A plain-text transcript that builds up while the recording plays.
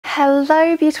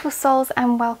Hello beautiful souls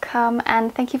and welcome,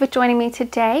 and thank you for joining me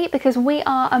today because we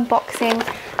are unboxing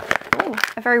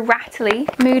a very rattly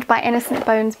Mood by Innocent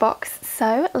Bones box.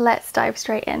 So let's dive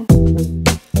straight in.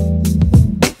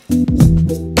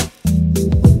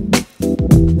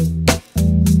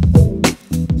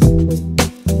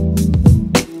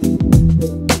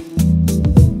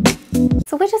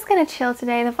 So we're just gonna chill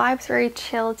today. The vibe's very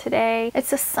chill today.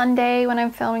 It's a Sunday when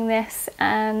I'm filming this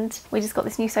and we just got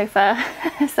this new sofa.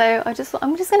 So I'm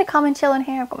just gonna come and chill in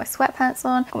here. I've got my sweatpants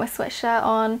on, got my sweatshirt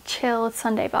on, chilled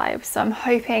Sunday vibes. So I'm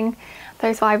hoping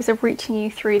those vibes are reaching you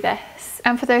through this.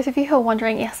 And for those of you who are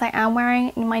wondering, yes, I am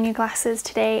wearing my new glasses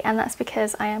today, and that's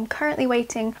because I am currently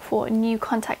waiting for new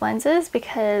contact lenses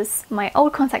because my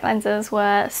old contact lenses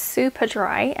were super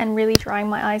dry and really drying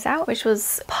my eyes out, which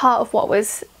was part of what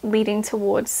was leading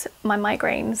towards my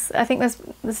migraines. I think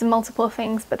there's multiple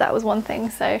things, but that was one thing.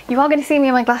 So you are going to see me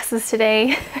in my glasses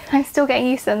today. I'm still getting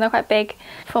used to them. They're quite big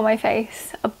for my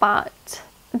face, but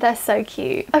they're so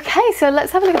cute. Okay, so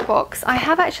let's have a look at the box. I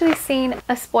have actually seen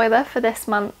a spoiler for this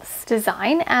month's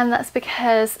design, and that's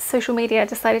because social media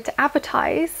decided to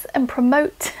advertise and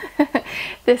promote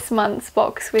this month's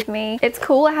box with me. It's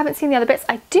cool. I haven't seen the other bits.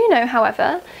 I do know,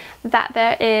 however, that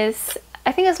there is,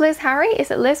 I think it's Liz Harry, is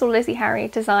it Liz or Lizzie Harry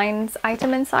Designs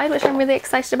item inside, which I'm really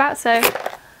excited about. So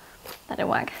that didn't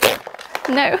work.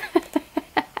 No.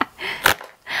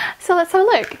 So let's have a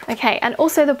look. Okay, and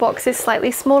also the box is slightly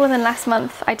smaller than last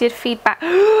month. I did feedback.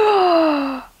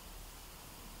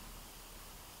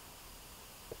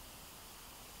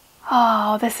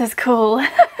 Oh, this is cool.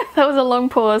 That was a long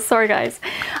pause, sorry guys.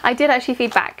 I did actually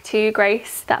feedback to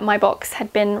Grace that my box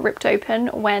had been ripped open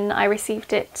when I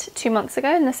received it 2 months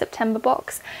ago in the September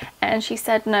box, and she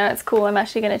said no, it's cool, I'm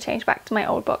actually going to change back to my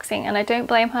old boxing, and I don't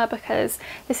blame her because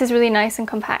this is really nice and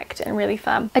compact and really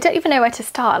firm. I don't even know where to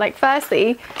start. Like,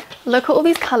 firstly, look at all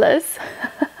these colours.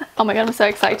 Oh my god, I'm so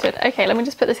excited. Okay, let me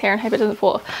just put this here and hope it doesn't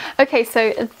fall. Okay,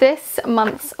 so this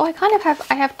month's, I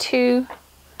have two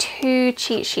cheat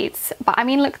sheets, but I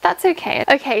mean, look, that's okay.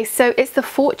 Okay, so it's the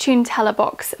fortune teller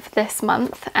box for this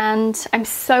month, and I'm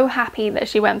so happy that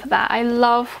she went for that. I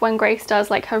love when Grace does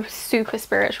like her super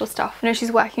spiritual stuff. I know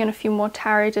she's working on a few more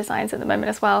tarot designs at the moment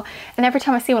as well, and every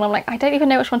time I see one I'm like, I don't even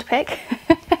know which one to pick.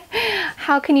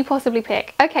 How can you possibly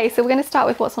pick? Okay, so we're going to start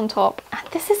with what's on top. And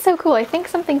this is so cool. I think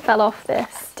something fell off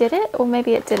this. Did it? Or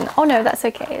maybe it didn't. Oh no, that's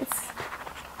okay.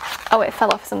 Oh, it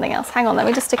fell off something else. Hang on, let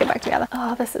me just stick it back together.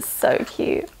 Oh, this is so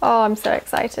cute. Oh, I'm so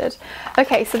excited.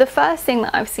 Okay, so the first thing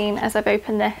that I've seen as I've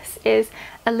opened this is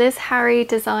a Liz Harry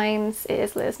Designs, it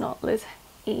is Liz, not Liz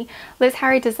E. Liz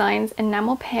Harry Designs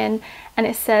enamel pin, and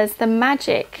it says, "The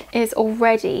magic is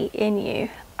already in you."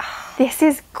 Oh, this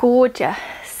is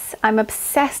gorgeous. I'm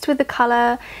obsessed with the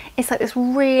colour. It's like this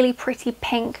really pretty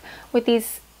pink with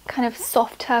these kind of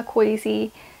soft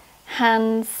turquoisey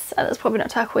hands. That's probably not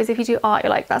turquoise. If you do art, you're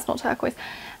like, that's not turquoise.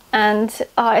 And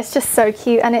it's just so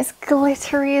cute, and it's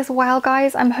glittery as well,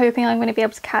 guys. I'm hoping I'm going to be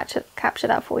able to capture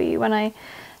that for you when I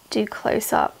do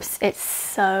close-ups. It's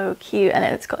so cute, and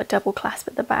it's got a double clasp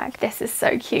at the back. This is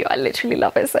so cute. I literally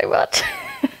love it so much.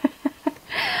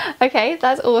 Okay,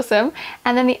 that's awesome.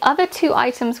 And then the other two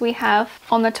items we have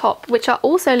on the top, which are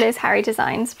also Liz Harry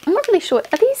Designs. I'm not really sure,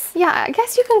 are these, yeah, I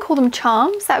guess you can call them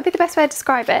charms. That would be the best way to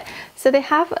describe it. So they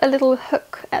have a little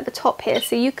hook at the top here,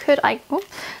 so you could, I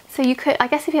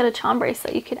guess if you had a charm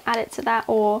bracelet, you could add it to that,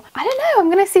 or I don't know, I'm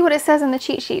gonna see what it says in the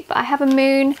cheat sheet. But I have a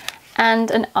moon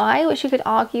and an eye, which you could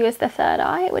argue is the third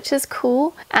eye, which is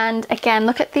cool. And again,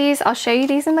 look at these. I'll show you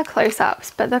these in the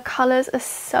close-ups, but the colors are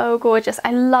so gorgeous.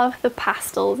 I love the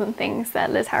pastels and things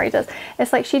that Liz Harry does.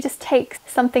 It's like she just takes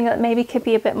something that maybe could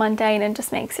be a bit mundane and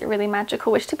just makes it really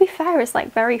magical, which to be fair is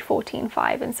like very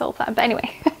 14/5 in Soul Plan. But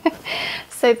anyway,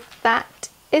 so that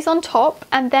is on top.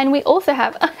 And then we also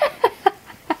have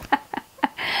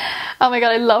oh my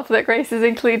god, I love that Grace has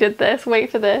included this. Wait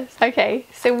for this. Okay,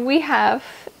 so we have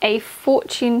a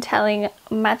fortune telling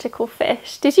magical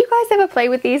fish. Did you guys ever play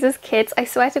with these as kids? I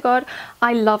swear to god,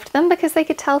 I loved them because they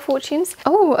could tell fortunes.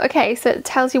 Oh, okay, so it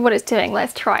tells you what it's doing.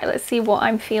 Let's try it. Let's see what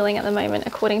I'm feeling at the moment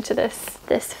according to this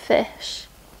fish.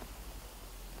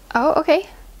 Oh, okay.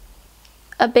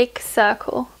 A big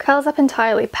circle. Curls up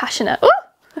entirely. Passionate. Oh!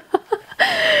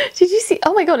 Did you see?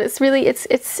 Oh my god, it's really,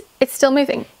 it's still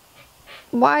moving.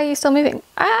 Why are you still moving?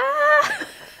 Ah!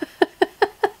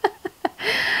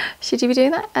 Should you be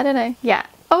doing that? I don't know. Yeah.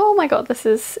 Oh my god, this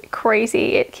is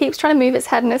crazy. It keeps trying to move its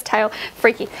head and its tail.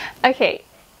 Freaky. Okay.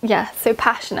 Yeah, so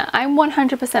passionate. I'm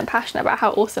 100% passionate about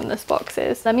how awesome this box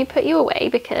is. Let me put you away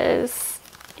because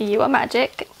You are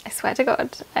magic. I swear to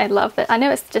God. I love that. I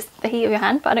know it's just the heat of your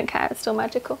hand, but I don't care. It's still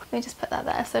magical. Let me just put that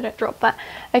there so I don't drop that.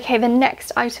 Okay, the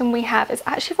next item we have is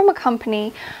actually from a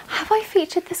company. Have I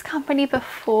featured this company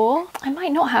before? I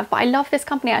might not have, but I love this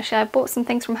company actually. I bought some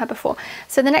things from her before.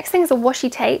 So the next thing is a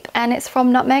washi tape, and it's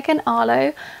from Nutmeg and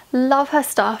Arlo. Love her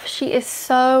stuff. She is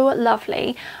so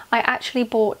lovely. I actually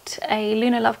bought a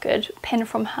Luna Lovegood pin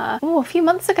from her a few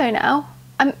months ago now.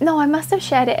 No, I must have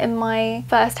shared it in my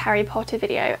first Harry Potter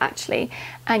video actually,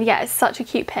 and yeah, it's such a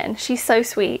cute pin. She's so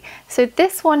sweet. So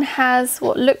this one has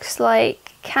what looks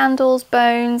like candles,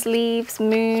 bones, leaves,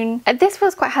 moon. This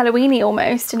feels quite Halloween-y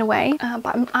almost in a way,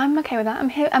 but I'm okay with that.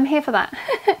 I'm here for that.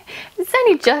 It's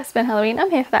only just been Halloween.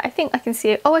 I'm here for that. I think I can see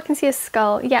it. Oh, I can see a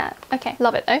skull. Yeah, okay,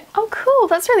 love it though. Oh cool,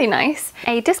 that's really nice.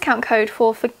 A discount code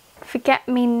for Forget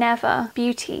Me Never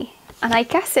Beauty. And I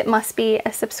guess it must be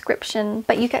a subscription,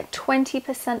 but you get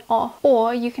 20% off,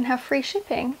 or you can have free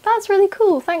shipping. That's really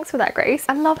cool. Thanks for that, Grace.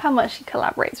 I love how much she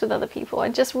collaborates with other people. I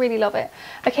just really love it.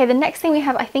 Okay, the next thing we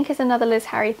have, I think, is another Liz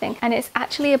Harry thing, and it's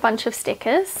actually a bunch of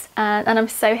stickers. And I'm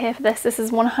so here for this. This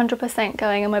is 100%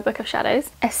 going in my Book of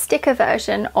Shadows. A sticker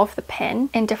version of the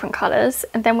pin in different colors.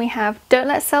 And then we have Don't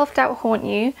Let Self-Doubt Haunt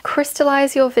You,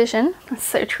 Crystallize Your Vision. That's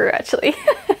so true, actually.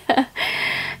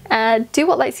 Do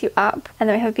What Lights You Up, and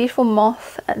then we have a beautiful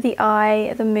moth, the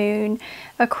eye, the moon,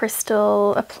 a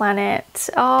crystal, a planet.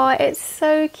 Oh, it's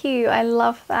so cute. I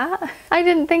love that. I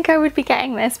didn't think I would be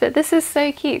getting this, but this is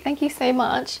so cute. Thank you so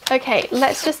much. Okay,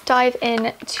 let's just dive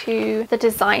into the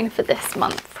design for this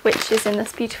month, which is in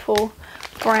this beautiful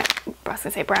brown, I was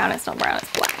gonna say brown, it's not brown,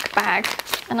 it's black bag.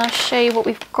 And I'll show you what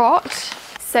we've got.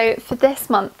 So for this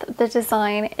month, the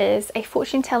design is a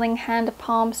fortune-telling hand, a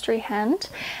palmistry hand,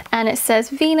 and it says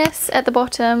Venus at the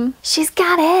bottom. She's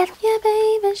got it, yeah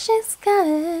baby, she's got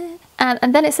it.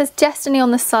 And then it says Destiny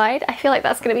on the side. I feel like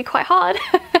that's going to be quite hard.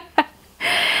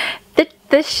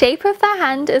 The shape of the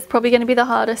hand is probably going to be the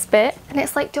hardest bit. And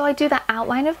it's like, do I do the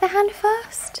outline of the hand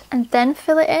first? And then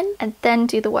fill it in? And then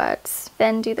do the words?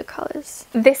 Then do the colours?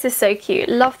 This is so cute.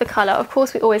 Love the colour. Of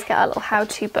course, we always get our little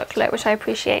how-to booklet, which I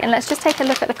appreciate. And let's just take a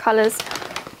look at the colours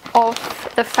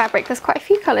of the fabric. There's quite a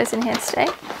few colours in here today.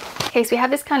 Okay, so we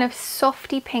have this kind of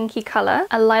softy pinky colour,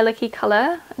 a lilac-y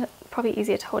colour. Probably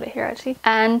easier to hold it here actually.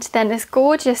 And then this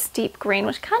gorgeous deep green,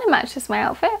 which kind of matches my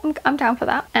outfit. I'm down for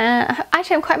that.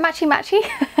 Actually, I'm quite matchy-matchy.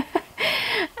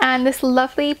 And this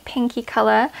lovely pinky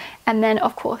colour. And then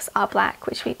of course our black,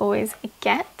 which we always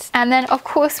get. And then of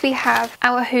course we have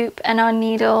our hoop and our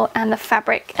needle and the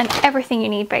fabric and everything you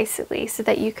need basically so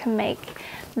that you can make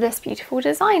this beautiful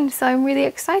design. So I'm really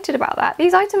excited about that.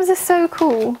 These items are so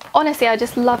cool. Honestly, I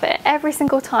just love it. Every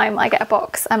single time I get a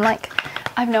box, I'm like,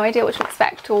 I have no idea what to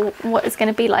expect or what it's going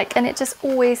to be like, and it just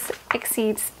always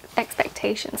exceeds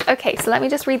expectations. Okay, so let me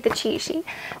just read the cheat sheet.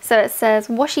 So it says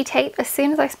washi tape. As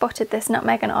soon as I spotted this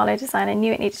Nutmeg and Arlo design, I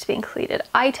knew it needed to be included.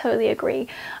 I totally agree.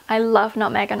 I love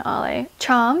Nutmeg and Arlo.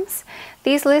 Charms.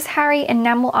 These Liz Harry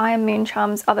enamel eye and moon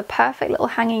charms are the perfect little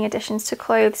hanging additions to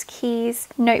clothes, keys,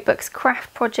 notebooks,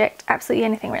 craft project, absolutely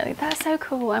anything really. That's so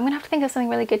cool. I'm gonna have to think of something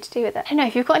really good to do with it. I don't know,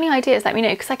 if you've got any ideas, let me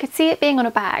know, because I could see it being on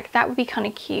a bag. That would be kind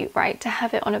of cute, right? To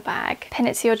have it on a bag. Pin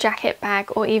it to your jacket bag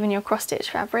or even your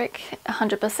cross-stitch fabric,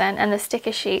 100%. And the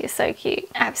sticker sheet is so cute.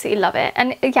 Absolutely love it.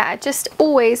 And yeah, just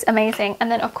always amazing.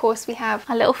 And then of course we have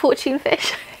a little fortune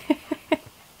fish.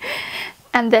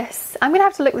 And this, I'm gonna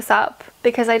have to look this up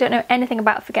because I don't know anything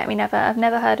about Forget Me Never. I've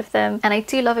never heard of them, and I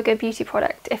do love a good beauty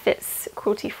product if it's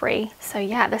cruelty free. So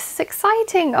yeah, this is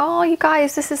exciting. Oh, you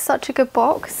guys, this is such a good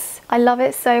box. I love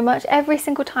it so much. Every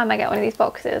single time I get one of these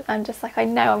boxes, I'm just like, I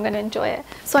know I'm gonna enjoy it.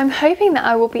 So I'm hoping that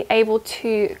I will be able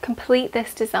to complete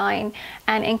this design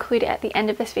and include it at the end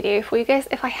of this video for you guys.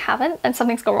 If I haven't, then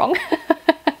something's gone wrong.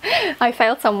 I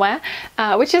failed somewhere,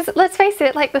 which is, let's face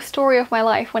it, like the story of my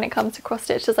life when it comes to cross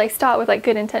stitches. I start with like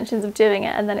good intentions of doing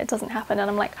it and then it doesn't happen and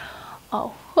I'm like,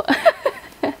 oh.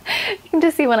 You can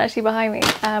just see one actually behind me.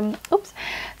 Oops.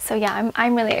 So yeah,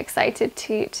 I'm really excited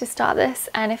to start this,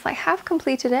 and if I have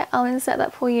completed it, I'll insert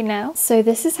that for you now. So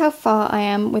this is how far I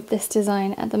am with this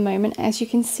design at the moment. As you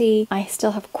can see, I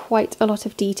still have quite a lot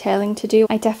of detailing to do.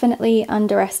 I definitely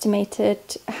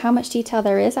underestimated how much detail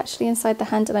there is actually inside the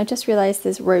hand, and I just realized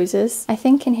there's roses, I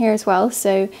think, in here as well.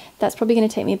 So that's probably going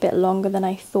to take me a bit longer than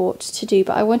I thought to do,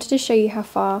 but I wanted to show you how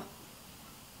far.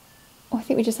 Oh, I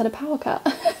think we just had a power cut.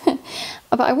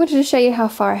 But I wanted to show you how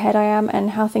far ahead I am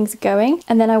and how things are going,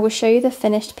 and then I will show you the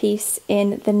finished piece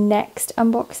in the next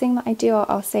unboxing that I do.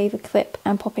 I'll save a clip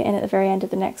and pop it in at the very end of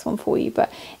the next one for you,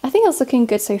 but I think it's looking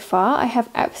good so far. I have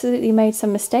absolutely made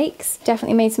some mistakes,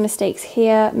 definitely made some mistakes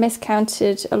here,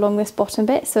 miscounted along this bottom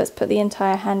bit, so it's put the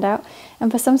entire hand out,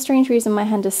 and for some strange reason my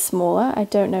hand is smaller. I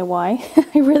don't know why.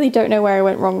 I really don't know where I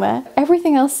went wrong there.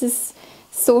 Everything else is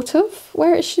sort of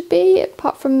where it should be,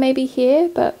 apart from maybe here,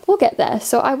 but we'll get there.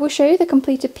 So I will show you the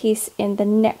completed piece in the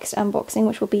next unboxing,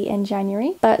 which will be in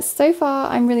January. But so far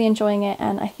I'm really enjoying it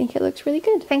and I think it looks really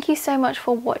good. Thank you so much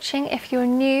for watching. If you're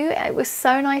new, it was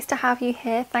so nice to have you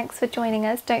here. Thanks for joining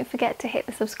us. Don't forget to hit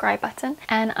the subscribe button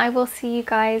and I will see you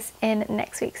guys in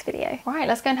next week's video. Right,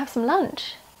 let's go and have some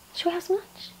lunch. Should we have some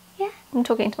lunch? Yeah. I'm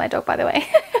talking to my dog, by the way.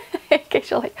 In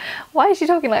case you're like, why is she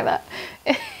talking like that?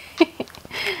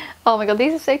 Oh my god,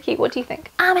 these are so cute. What do you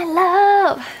think? I'm in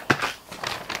love!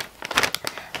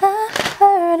 I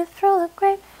heard it through the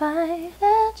grapevine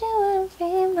that you wouldn't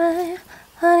be mine.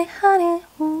 Honey, honey,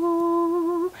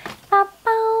 ooh. I'm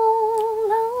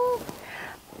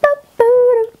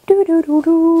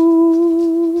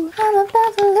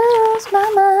about to lose my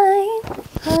mind.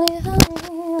 Honey,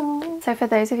 honey, ooh. So for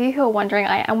those of you who are wondering,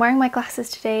 I am wearing my glasses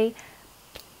today